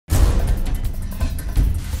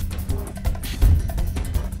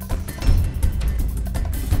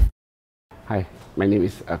Hi, my name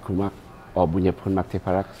is Kumak or Bunyapun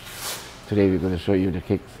Makteparak. Today we're going to show you the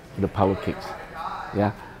kicks, the power kicks.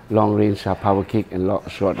 Yeah, long range power kick and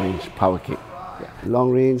short range power kick. Yeah.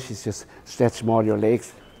 Long range is just stretch more your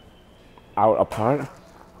legs out apart,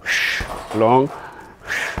 long.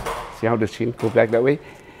 See how the chin go back that way,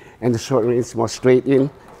 and the short range is more straight in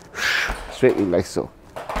like so.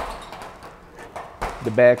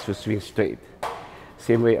 The back should swing straight,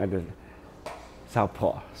 same way on the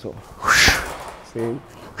southpaw. So same.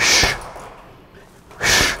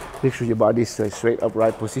 Make sure your body is straight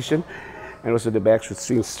upright position, and also the back should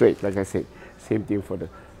swing straight, like I said. Same thing for the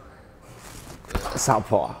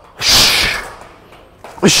southpaw.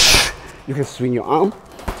 You can swing your arm,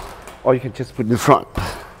 or you can just put it in front.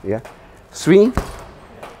 Yeah, swing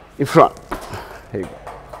in front. There you go.